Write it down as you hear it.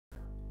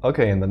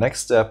Okay, in the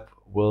next step,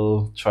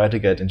 we'll try to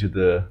get into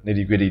the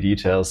nitty-gritty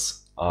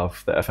details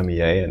of the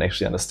FMEA and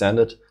actually understand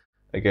it.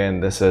 Again,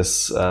 this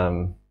is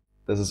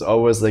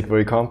always like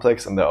very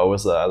complex, and there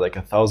always are like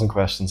 1,000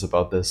 questions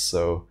about this.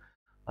 So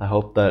I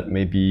hope that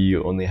maybe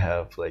you only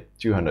have like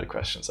 200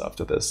 questions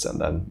after this,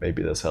 and then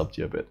maybe this helped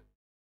you a bit.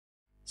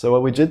 So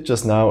what we did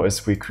just now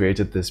is we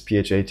created this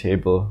PHA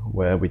table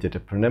where we did a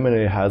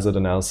preliminary hazard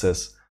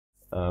analysis,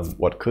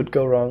 what could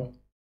go wrong.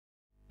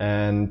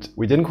 And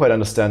we didn't quite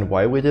understand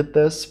why we did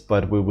this,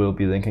 but we will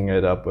be linking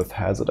it up with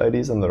hazard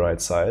IDs on the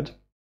right side.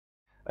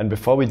 And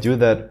before we do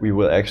that, we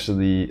will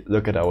actually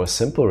look at our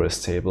simple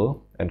risk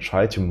table and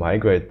try to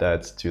migrate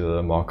that to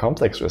the more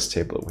complex risk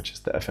table, which is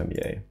the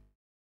FMEA.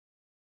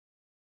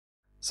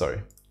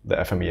 Sorry, the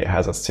FMEA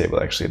hazards table,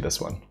 actually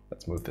this one.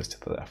 Let's move this to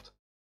the left.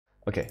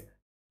 Okay,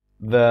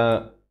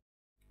 the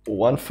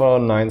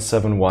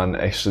 14971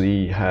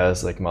 actually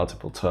has like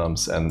multiple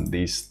terms, and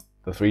the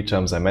three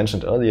terms I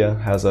mentioned earlier,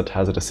 hazard,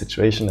 hazardous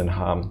situation, and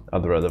harm,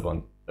 are the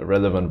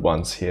relevant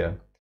ones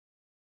here.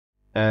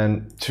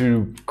 And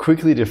to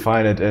quickly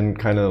define it in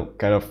kind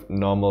of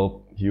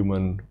normal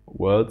human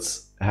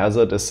words,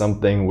 hazard is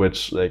something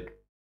which like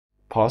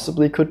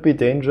possibly could be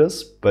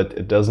dangerous, but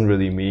it doesn't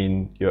really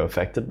mean you're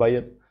affected by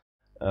it.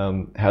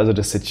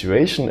 Hazardous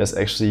situation is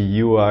actually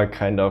you are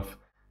kind of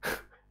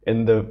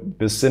in the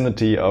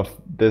vicinity of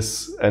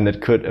this and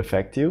it could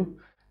affect you.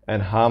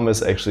 And harm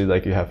is actually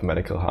like you have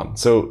medical harm.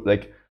 So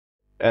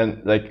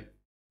an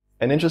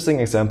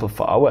interesting example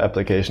for our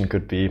application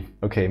could be,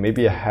 okay,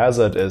 maybe a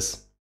hazard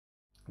is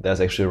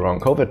there's actually a wrong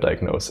COVID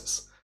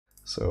diagnosis.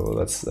 So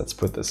let's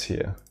put this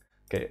here.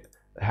 Okay,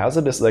 a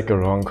hazard is like a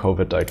wrong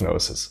COVID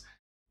diagnosis.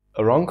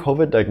 A wrong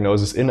COVID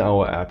diagnosis in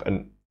our app,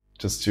 and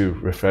just to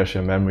refresh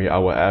your memory,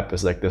 our app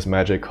is like this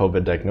magic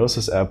COVID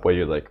diagnosis app where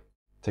you like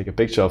take a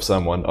picture of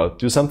someone or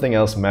do something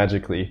else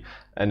magically,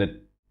 and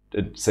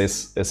it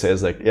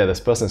says like, yeah, this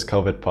person is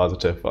COVID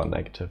positive or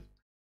negative.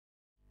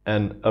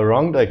 And a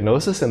wrong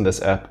diagnosis in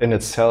this app in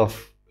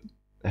itself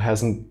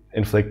hasn't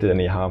inflicted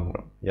any harm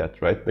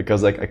yet, right?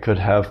 Because like I could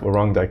have a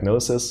wrong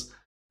diagnosis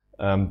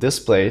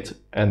displayed,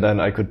 and then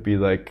I could be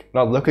like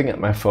not looking at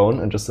my phone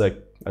and just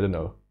like, I don't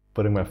know,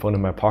 putting my phone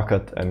in my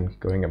pocket and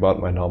going about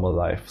my normal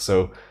life.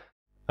 So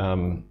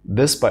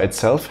this by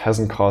itself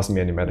hasn't caused me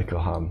any medical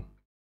harm.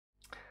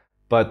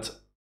 But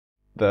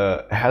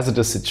the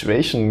hazardous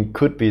situation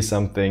could be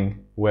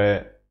something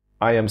where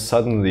I am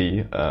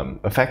suddenly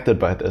affected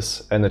by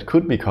this, and it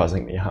could be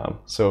causing me harm.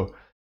 So,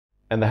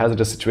 and the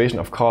hazardous situation,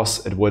 of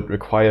course, it would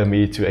require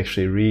me to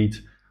actually read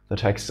the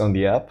text on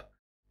the app.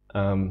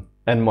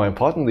 And more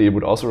importantly, it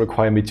would also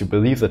require me to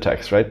believe the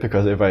text, right?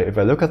 Because if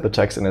I look at the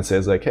text and it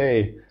says like,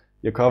 hey,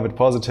 you're COVID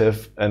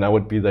positive, and I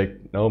would be like,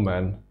 no,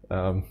 man,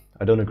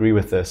 I don't agree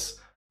with this.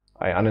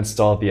 I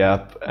uninstall the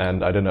app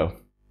and I don't know,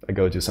 I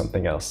go do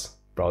something else,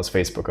 browse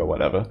Facebook or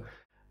whatever.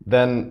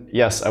 Then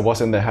yes, I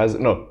was in the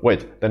hazard. No,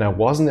 wait, then I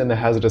wasn't in the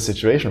hazardous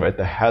situation, right?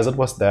 The hazard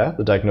was there,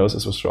 the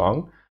diagnosis was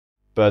wrong,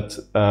 but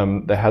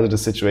the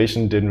hazardous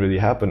situation didn't really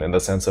happen in the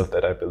sense of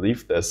that I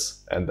believed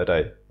this and that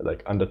I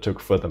like undertook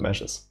further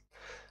measures.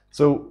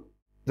 So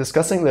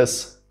discussing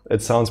this,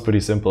 it sounds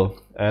pretty simple,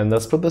 and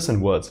let's put this in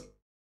words.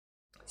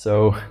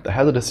 So the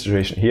hazardous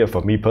situation here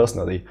for me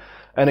personally,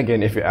 and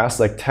again, if you ask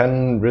like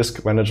 10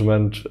 risk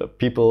management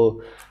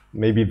people,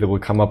 maybe they will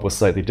come up with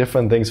slightly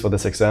different things for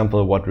this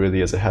example, what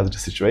really is a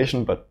hazardous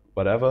situation, but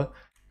whatever.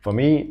 For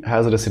me,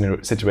 hazardous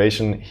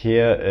situation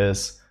here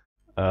is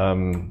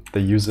the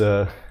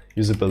user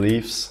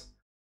believes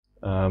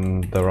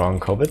the wrong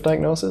COVID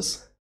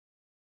diagnosis.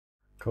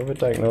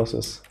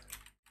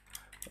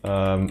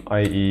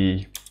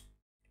 I.e.,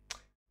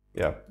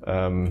 yeah,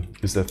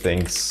 user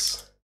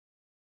thinks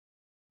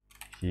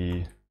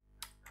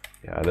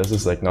this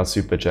is like not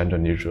super gender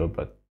neutral,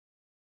 but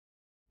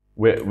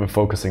we're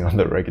focusing on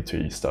the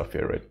regulatory stuff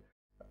here,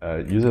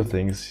 right? User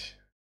thinks,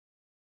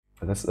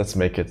 let's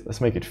make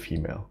it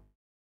female.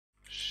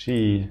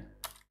 She's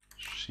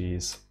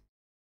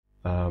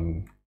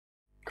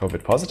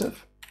COVID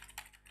positive,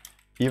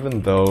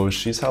 even though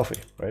she's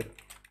healthy, right?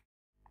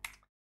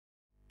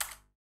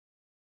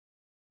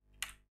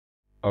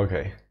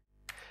 Okay.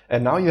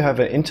 And now you have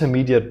an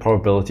intermediate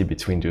probability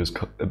between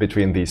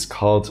these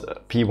called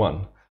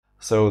P1.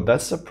 So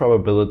that's the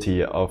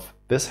probability of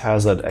this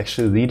hazard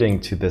actually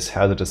leading to this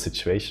hazardous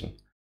situation.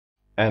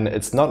 And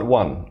it's not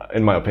 1,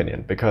 in my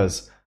opinion,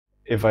 because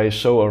if I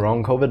show a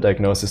wrong COVID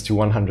diagnosis to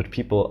 100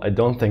 people, I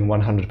don't think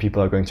 100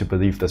 people are going to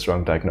believe this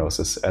wrong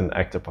diagnosis and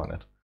act upon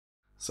it.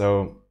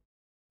 So,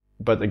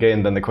 but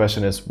again, then the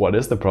question is, what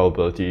is the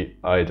probability?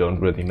 I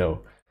don't really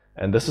know.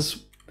 And this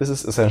is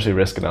essentially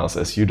risk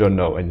analysis. You don't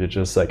know, and you're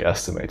just like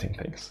estimating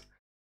things.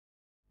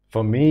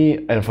 For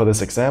me, and for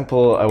this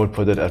example, I would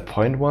put it at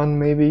 0.1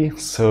 maybe.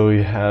 So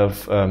you have,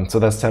 so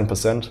that's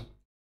 10%.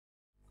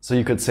 So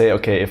you could say,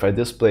 okay, if I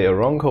display a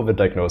wrong COVID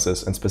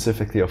diagnosis, and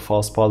specifically a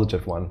false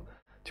positive one,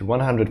 to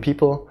 100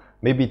 people,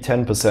 maybe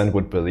 10%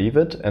 would believe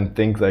it and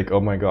think like,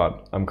 oh my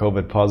God, I'm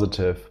COVID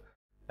positive.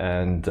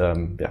 And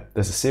yeah,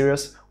 this is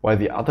serious. While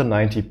the other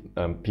 90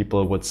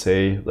 people would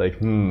say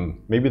like,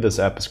 maybe this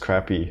app is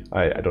crappy.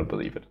 I don't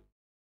believe it.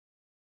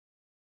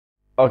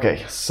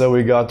 Okay, so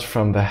we got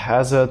from the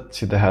hazard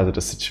to the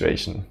hazardous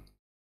situation.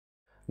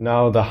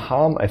 Now the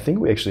harm, I think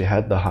we actually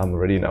had the harm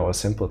already in our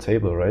simple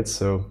table, right?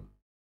 So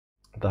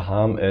the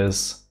harm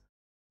is,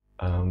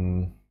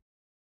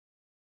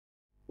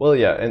 well,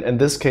 yeah, in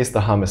this case,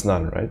 the harm is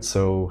none, right?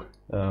 So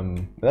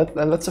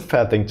that's a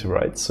fair thing to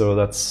write. So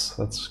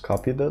let's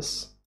copy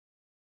this.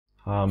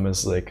 Harm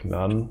is like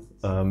none,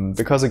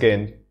 because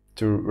again,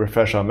 to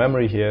refresh our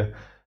memory here,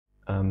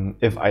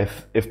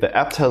 if the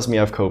app tells me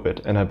I have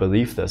COVID and I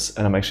believe this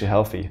and I'm actually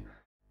healthy,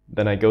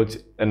 then I go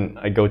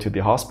to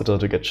the hospital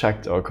to get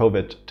checked, or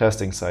COVID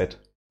testing site,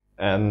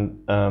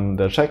 and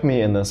they'll check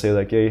me and they'll say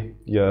like, hey,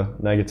 you're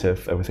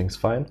negative, everything's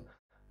fine,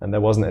 and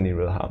there wasn't any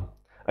real harm.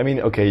 I mean,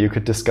 okay, you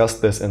could discuss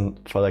this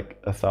for like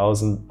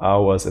 1,000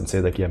 hours and say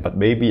like, yeah, but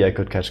maybe I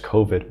could catch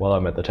COVID while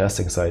I'm at the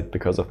testing site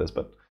because of this,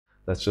 but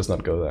let's just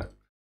not go there.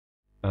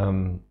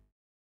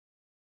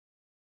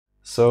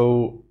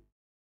 So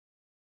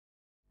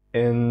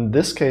in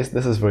this case,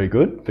 this is very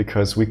good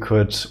because we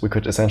could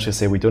essentially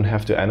say we don't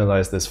have to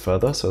analyze this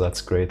further. So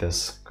let's gray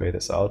this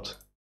out.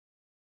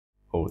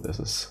 Oh,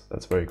 that's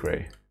very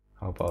gray.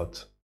 How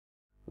about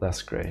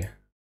less gray?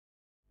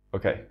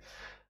 Okay,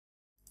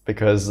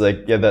 because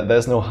like, yeah,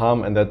 there's no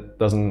harm, and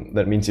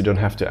that means you don't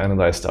have to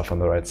analyze stuff on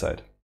the right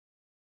side.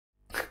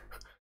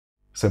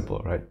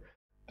 Simple, right?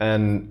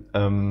 And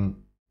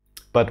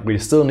but we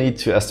still need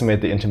to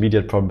estimate the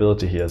intermediate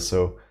probability here.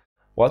 So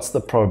what's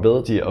the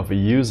probability of a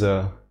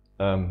user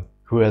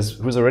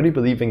who's already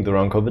believing the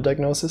wrong COVID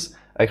diagnosis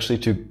actually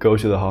to go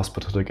to the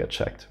hospital to get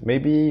checked?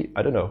 Maybe,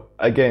 I don't know.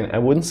 Again, I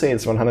wouldn't say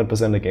it's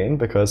 100% again,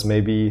 because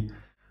maybe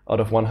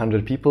out of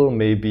 100 people,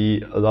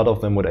 maybe a lot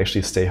of them would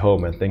actually stay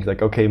home and think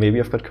like, okay, maybe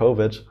I've got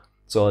COVID,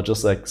 so I'll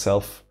just like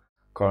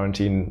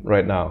self-quarantine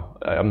right now.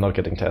 I'm not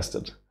getting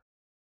tested.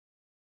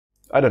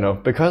 I don't know,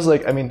 because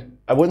like, I mean,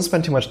 I wouldn't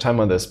spend too much time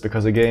on this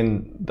because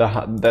again,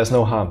 there's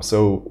no harm,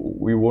 so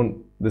we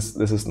won't. This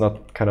is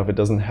not kind of, it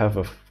doesn't have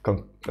a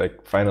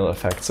like final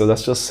effect. So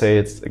let's just say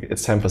it's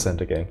 10%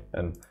 again,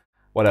 and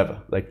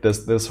whatever. Like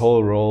this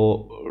whole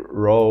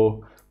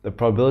row, the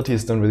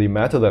probabilities don't really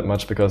matter that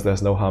much because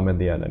there's no harm in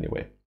the end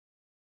anyway.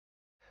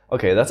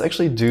 Okay, let's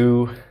actually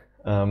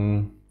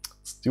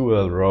let's do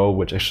a row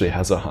which actually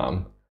has a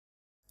harm,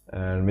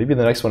 and maybe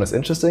the next one is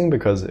interesting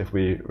because if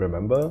we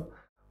remember,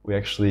 we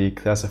actually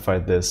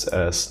classified this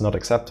as not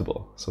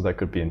acceptable, so that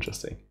could be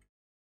interesting.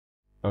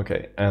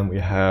 Okay, and we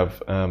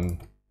have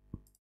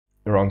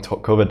the wrong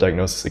COVID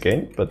diagnosis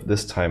again, but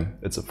this time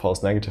it's a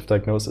false negative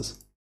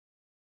diagnosis.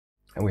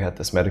 And we had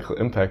this medical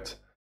impact,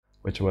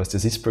 which was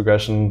disease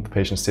progression. The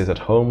patient stays at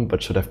home,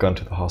 but should have gone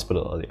to the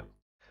hospital earlier.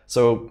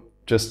 So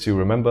just to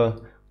remember,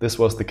 this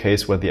was the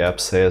case where the app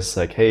says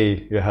like,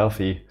 hey, you're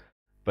healthy,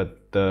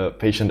 but the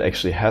patient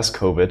actually has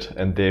COVID,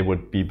 and they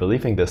would be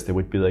believing this. They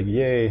would be like,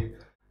 yay,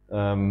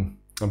 I'm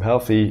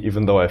healthy,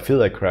 even though I feel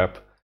like crap.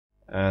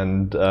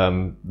 And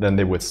then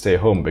they would stay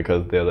home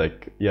because they're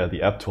like, yeah,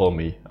 the app told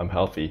me I'm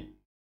healthy.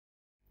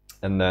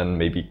 And then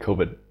maybe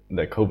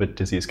the COVID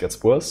disease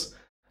gets worse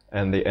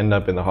and they end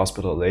up in the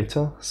hospital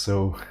later.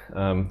 So,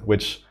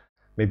 which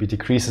maybe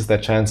decreases their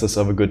chances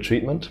of a good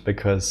treatment,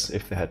 because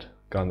if they had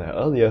gone there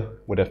earlier,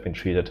 would have been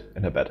treated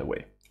in a better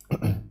way.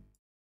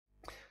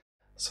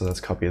 So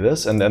let's copy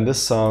this. And then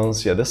this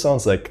sounds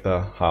like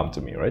the harm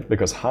to me, right?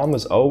 Because harm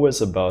is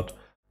always about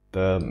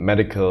the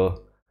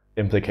medical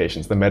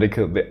implications,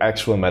 the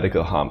actual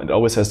medical harm. It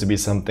always has to be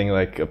something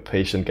like a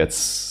patient gets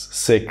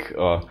sick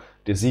or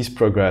disease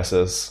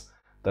progresses,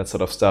 that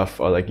sort of stuff,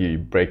 or like you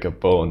break a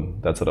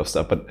bone, that sort of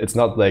stuff. But it's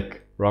not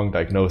like wrong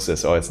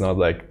diagnosis, or it's not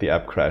like the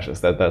app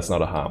crashes. That's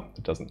not a harm.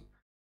 It's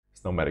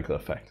no medical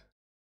effect.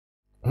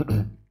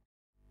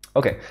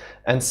 Okay,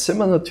 and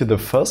similar to the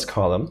first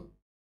column,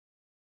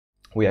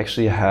 we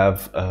actually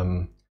have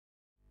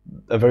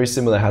a very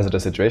similar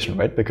hazardous situation,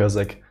 right? Because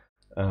like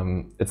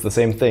it's the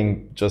same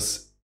thing,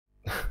 just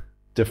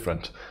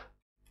different.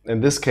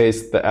 In this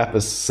case, the app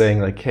is saying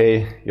like,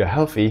 hey, you're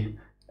healthy,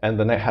 and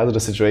the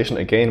hazardous situation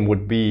again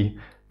would be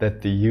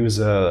that the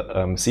user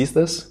sees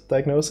this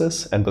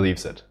diagnosis and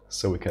believes it.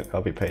 So we can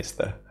copy paste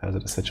the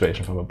hazardous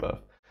situation from above.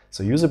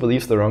 So user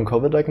believes the wrong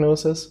COVID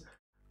diagnosis,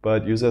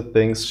 but user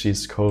thinks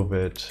she's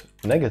COVID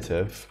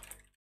negative,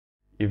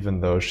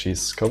 even though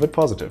she's COVID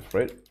positive,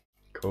 right?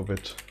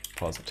 COVID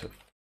positive.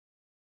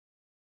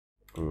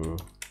 Ooh,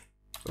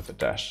 with a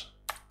dash.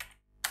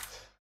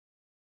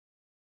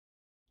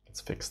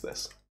 Let's fix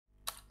this.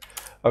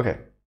 Okay.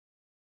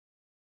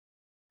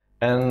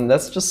 And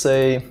let's just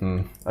say,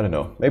 I don't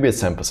know, maybe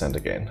it's 10%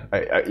 again.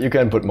 You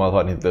can put more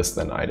thought into this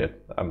than I did.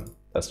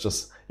 That's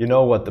just, you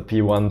know what the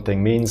P1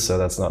 thing means, so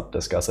let's not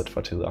discuss it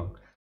for too long.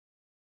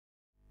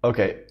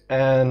 Okay,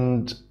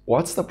 and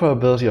what's the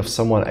probability of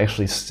someone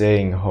actually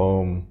staying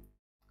home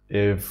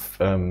if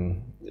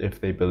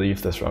they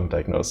believe this wrong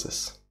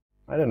diagnosis?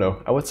 I don't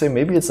know. I would say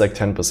maybe it's like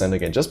 10%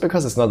 again, just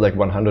because it's not like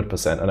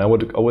 100%. And I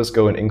would always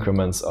go in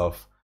increments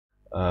of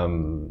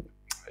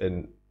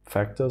in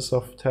factors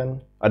of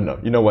 10. I don't know,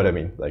 you know what I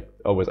mean, like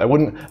always. I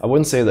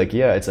wouldn't say like,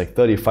 yeah, it's like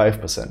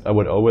 35%. I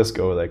would always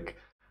go like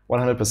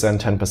 100%,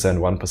 10%,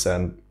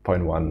 1%,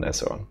 0.1, and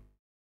so on.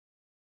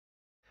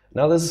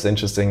 Now this is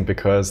interesting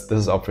because this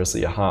is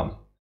obviously a harm,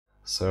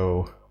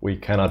 so we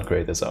cannot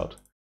grade this out.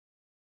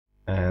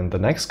 And the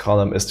next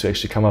column is to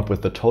actually come up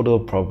with the total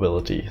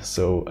probability.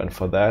 So, and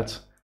for that,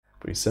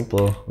 pretty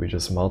simple, we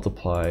just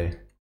multiply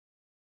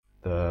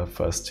the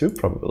first two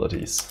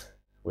probabilities,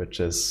 which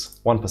is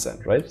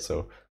 1%, right?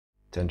 So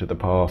 10 to the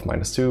power of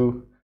minus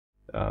 2,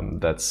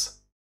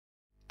 that's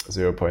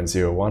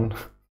 0.01,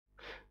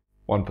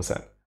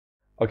 1%.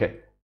 Okay,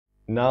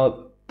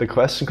 now the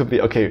question could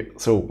be, okay,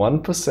 so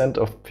 1%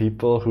 of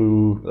people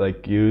who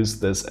like use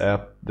this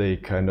app, they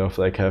kind of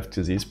like have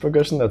disease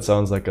progression. That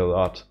sounds like a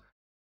lot.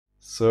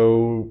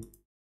 So,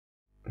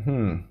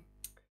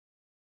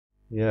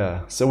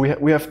 yeah. So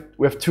we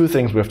have two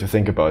things we have to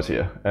think about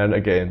here. And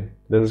again,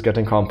 this is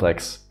getting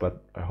complex,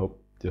 but I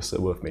hope you're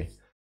still with me.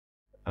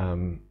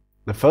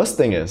 The first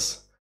thing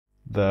is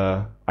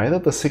either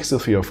the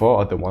 62304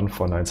 or the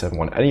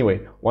 14971. Anyway,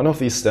 one of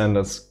these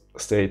standards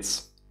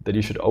states that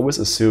you should always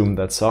assume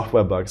that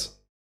software bugs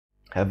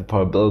have a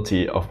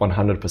probability of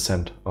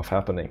 100% of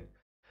happening.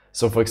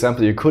 So for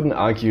example, you couldn't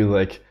argue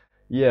like,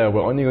 yeah,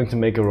 we're only going to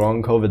make a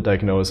wrong COVID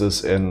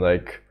diagnosis in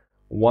like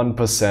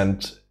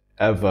 1%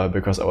 ever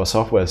because our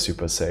software is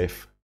super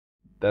safe.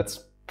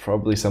 That's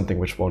probably something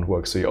which won't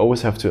work. So you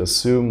always have to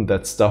assume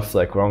that stuff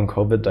like wrong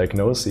COVID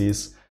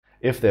diagnoses,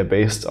 if they're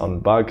based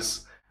on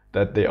bugs,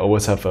 that they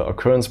always have an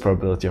occurrence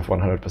probability of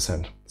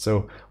 100%.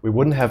 So we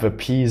wouldn't have a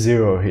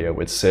P0 here,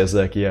 which says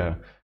like, yeah,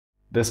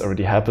 this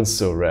already happens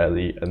so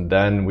rarely, and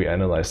then we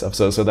analyze stuff.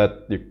 So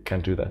that you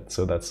can't do that.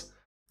 So that's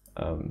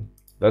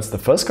the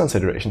first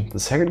consideration. The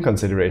second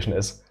consideration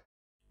is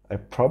I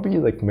probably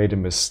like made a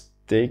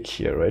mistake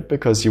here, right?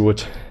 Because you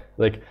would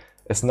like,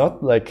 it's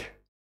not like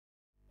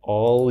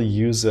all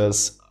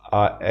users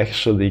are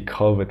actually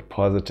COVID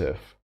positive,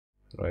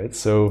 right?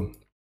 So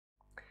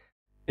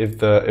if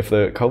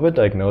the COVID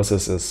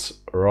diagnosis is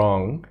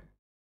wrong,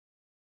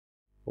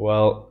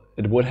 well,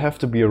 it would have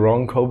to be a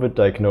wrong COVID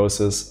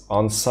diagnosis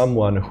on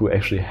someone who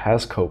actually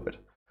has COVID.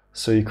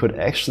 So you could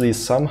actually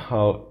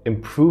somehow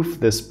improve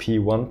this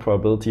P1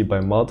 probability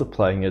by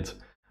multiplying it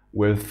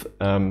with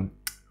the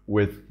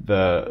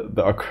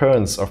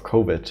occurrence of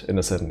COVID in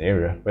a certain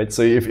area, right?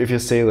 So if you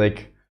say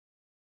like,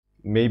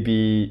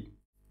 maybe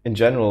in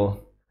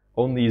general,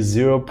 only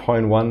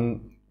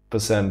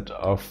 0.1%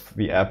 of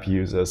the app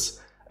users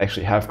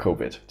actually have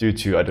COVID due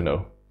to, I don't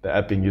know, the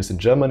app being used in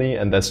Germany,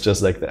 and that's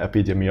just like the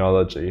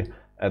epidemiology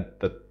at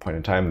that point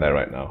in time there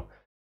right now,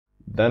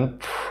 then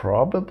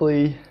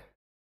probably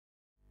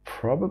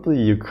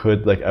you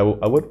could, like, I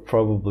would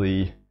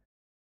probably,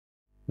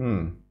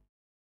 in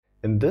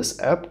this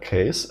app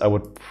case, I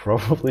would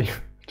probably,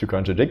 to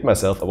contradict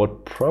myself, I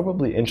would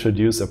probably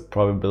introduce a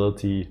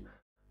probability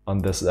on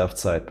this left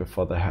side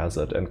before the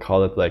hazard and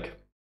call it like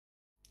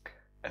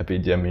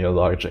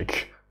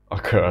epidemiologic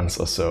occurrence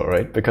or so,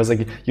 right? Because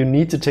like you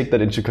need to take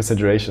that into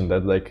consideration,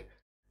 that like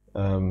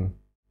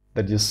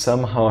that you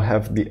somehow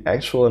have the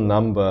actual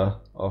number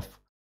of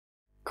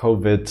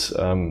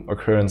COVID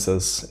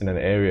occurrences in an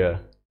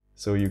area,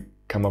 so you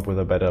come up with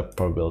a better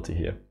probability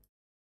here.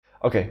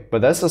 Okay,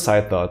 but that's a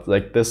side thought.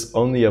 Like this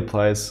only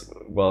applies,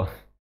 well,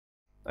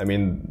 I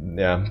mean,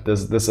 yeah,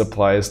 this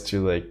applies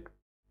to like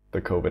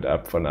the COVID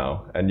app for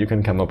now, and you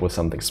can come up with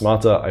something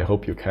smarter. I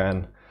hope you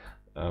can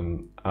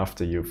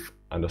after you've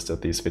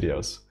understood these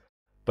videos.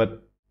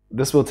 But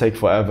this will take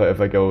forever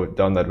if I go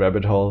down that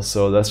rabbit hole,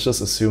 so let's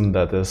just assume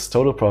that this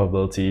total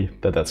probability,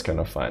 that's kind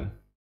of fine.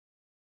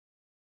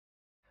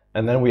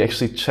 And then we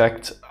actually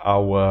checked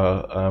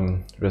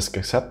our risk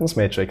acceptance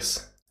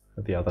matrix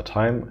the other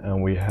time,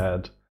 and we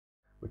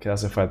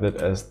classified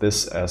it as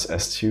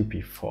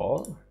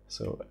S2P4,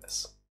 so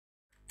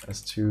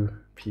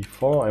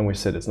S2P4, and we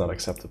said it's not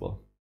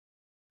acceptable.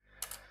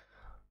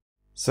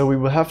 So we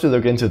will have to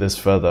look into this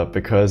further,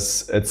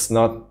 because it's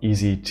not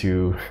easy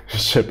to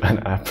ship an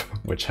app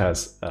which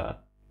has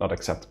not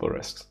acceptable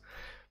risks.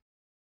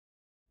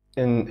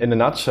 In a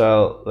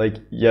nutshell, like,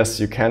 yes,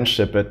 you can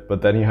ship it,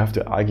 but then you have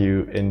to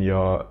argue in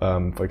your,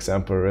 for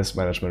example, risk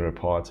management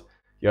report,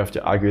 you have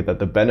to argue that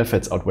the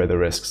benefits outweigh the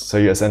risks. So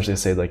you essentially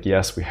say like,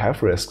 yes, we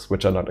have risks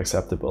which are not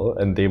acceptable,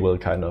 and they will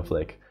kind of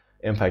like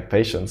impact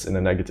patients in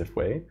a negative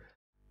way.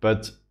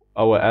 But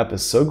our app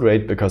is so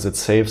great because it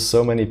saves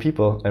so many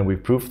people, and we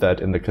proved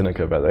that in the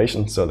clinical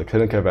evaluation. So the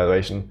clinical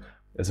evaluation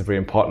is a very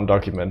important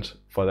document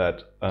for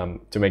that,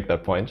 to make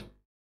that point.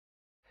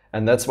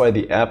 And that's why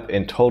the app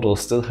in total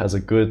still has a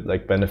good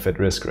like benefit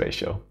risk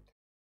ratio.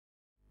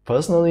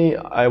 Personally,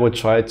 I would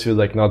try to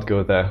like not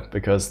go there,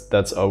 because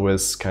that's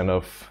always kind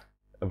of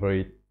a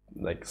very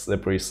like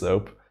slippery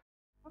slope.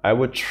 I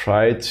would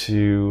try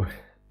to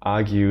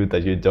argue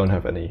that you don't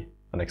have any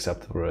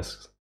unacceptable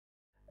risks.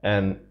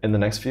 And in the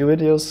next few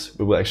videos,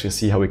 we will actually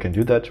see how we can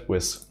do that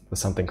with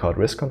something called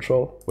risk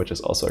control, which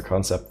is also a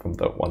concept from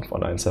the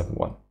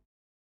 14971.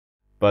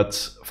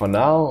 But for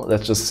now,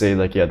 let's just say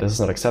like, yeah, this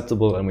is not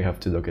acceptable, and we have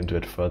to look into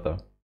it further.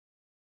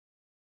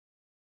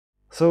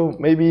 So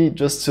maybe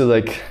just to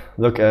like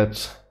look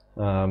at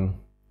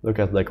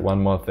like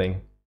one more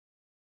thing.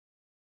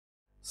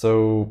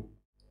 So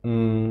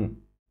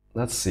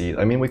let's see.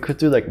 I mean, we could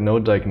do like no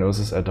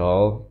diagnosis at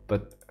all,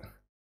 but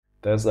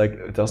there's like,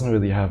 it doesn't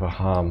really have a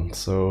harm.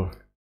 So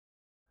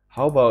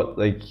how about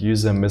like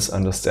user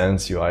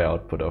misunderstands UI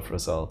output of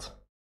result?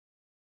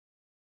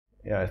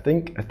 Yeah, I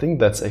think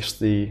that's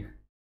actually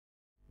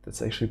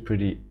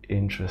pretty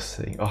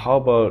interesting. Or how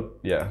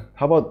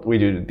about we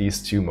do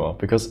these two more,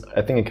 because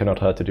I think it cannot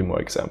hurt to do more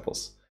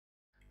examples.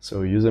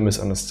 So user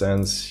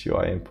misunderstands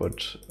UI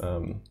input,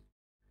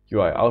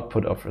 UI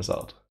output of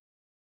result.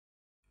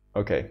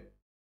 Okay.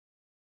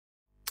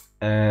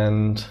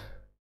 And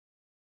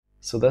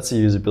so that's a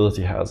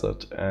usability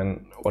hazard.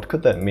 And what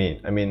could that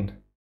mean? I mean,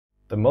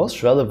 the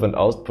most relevant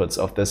outputs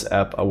of this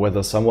app are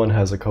whether someone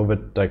has a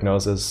COVID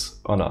diagnosis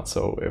or not,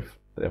 so if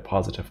they're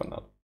positive or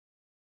not.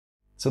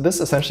 So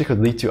this essentially could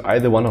lead to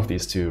either one of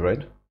these two,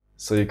 right?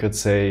 So you could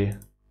say,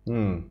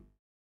 yeah,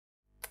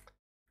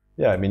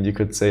 I mean, you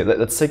could say,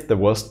 let's take the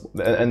worst.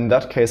 In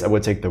that case, I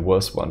would take the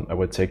worst one. I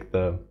would take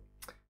the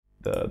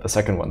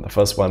second one. The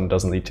first one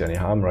doesn't lead to any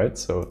harm, right?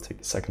 So take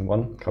the second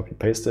one, copy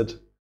paste it.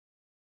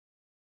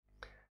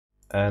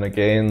 And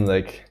again,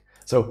 like,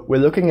 so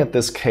we're looking at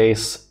this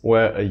case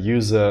where a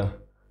user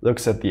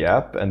looks at the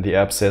app and the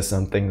app says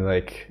something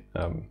like,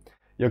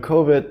 you're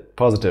COVID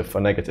positive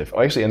or negative.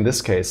 Or actually in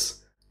this case,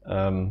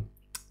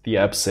 the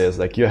app says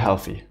like, you're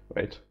healthy,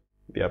 right?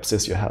 The app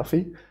says you're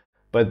healthy,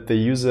 but the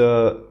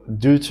user,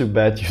 due to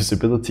bad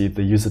usability,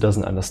 the user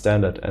doesn't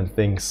understand it and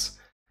thinks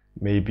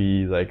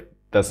maybe like,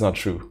 that's not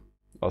true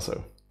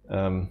also.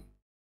 And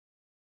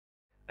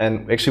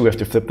actually we have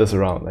to flip this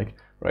around, like,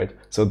 right?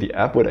 So the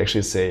app would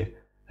actually say,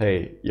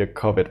 hey, you're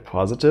COVID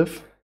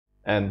positive,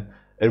 and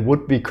it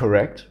would be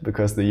correct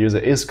because the user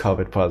is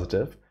COVID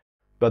positive,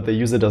 but the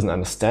user doesn't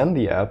understand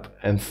the app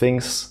and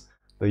thinks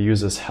the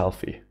user is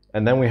healthy.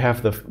 And then we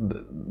have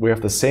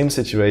the same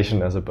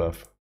situation as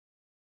above.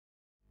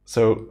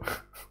 So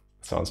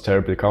sounds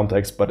terribly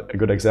complex, but a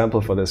good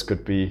example for this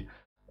could be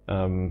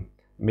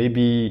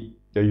maybe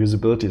your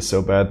usability is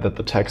so bad that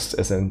the text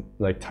is in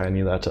like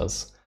tiny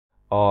letters,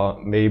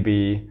 or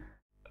maybe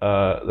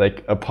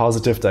like a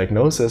positive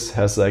diagnosis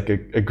has like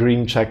a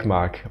green check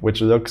mark,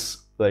 which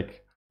looks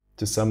like,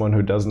 to someone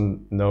who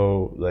doesn't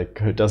know, like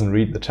who doesn't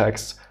read the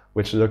text,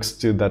 which looks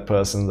to that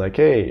person like,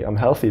 hey, I'm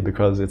healthy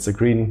because it's a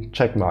green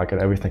check mark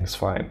and everything's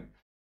fine.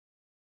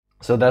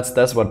 So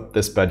that's what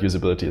this bad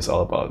usability is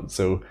all about.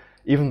 So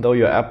even though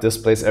your app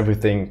displays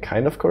everything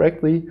kind of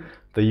correctly,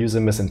 the user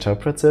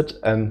misinterprets it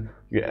and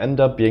you end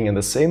up being in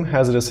the same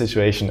hazardous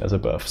situation as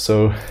above.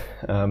 So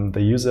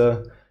the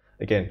user,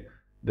 again,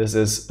 this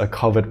is a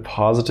COVID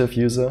positive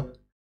user,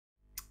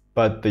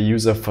 but the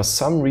user for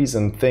some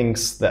reason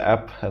thinks the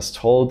app has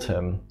told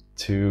him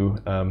to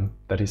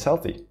that he's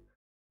healthy.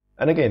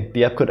 And again,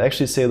 the app could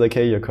actually say like,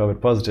 hey, you're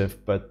COVID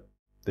positive, but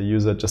the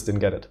user just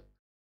didn't get it.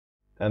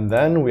 And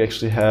then we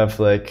actually have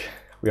like,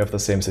 we have the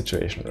same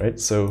situation, right?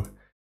 So,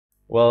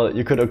 well,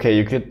 you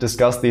could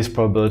discuss these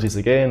probabilities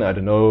again. I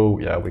don't know,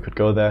 yeah, we could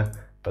go there,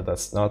 but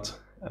that's not.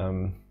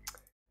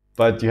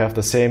 But you have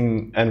the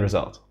same end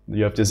result.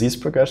 You have disease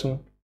progression,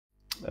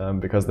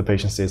 because the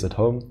patient stays at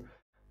home,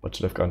 but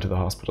should have gone to the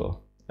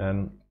hospital.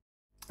 And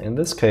in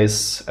this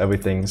case,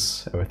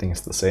 everything's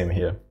the same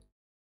here.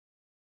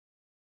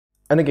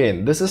 And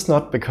again, this is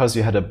not because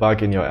you had a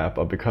bug in your app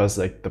or because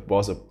like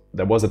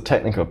there was a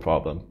technical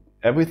problem.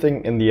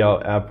 Everything in the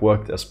app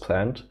worked as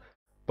planned,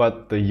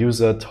 but the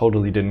user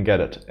totally didn't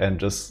get it and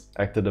just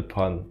acted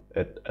upon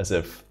it as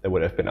if there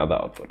would have been other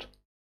output.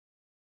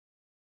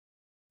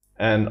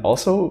 And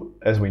also,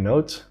 as we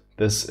note,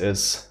 this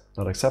is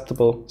not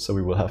acceptable, so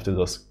we will have to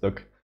just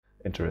look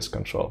into risk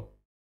control.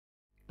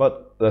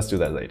 But let's do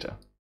that later.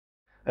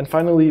 And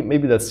finally,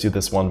 maybe let's do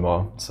this one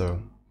more. So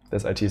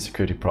this IT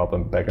security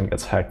problem, backend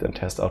gets hacked and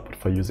test output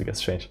for user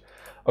gets changed.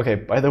 Okay,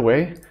 by the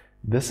way,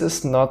 this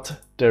is not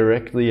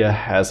directly a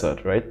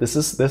hazard, right? This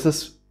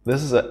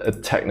is a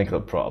technical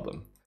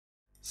problem.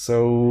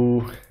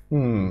 So,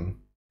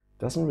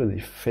 doesn't really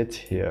fit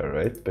here,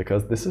 right?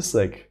 Because this is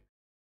like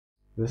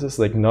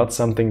not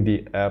something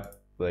the app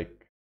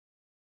like,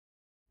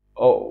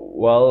 oh,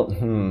 well,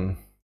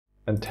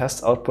 and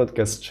test output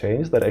gets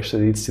changed. That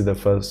actually leads to the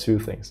first two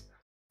things.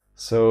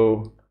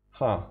 So,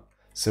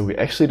 so we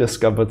actually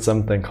discovered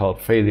something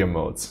called failure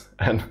modes,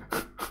 and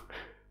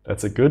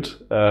that's a good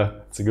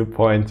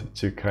point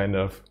to kind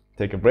of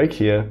take a break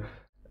here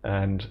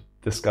and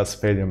discuss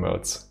failure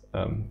modes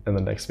in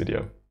the next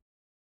video.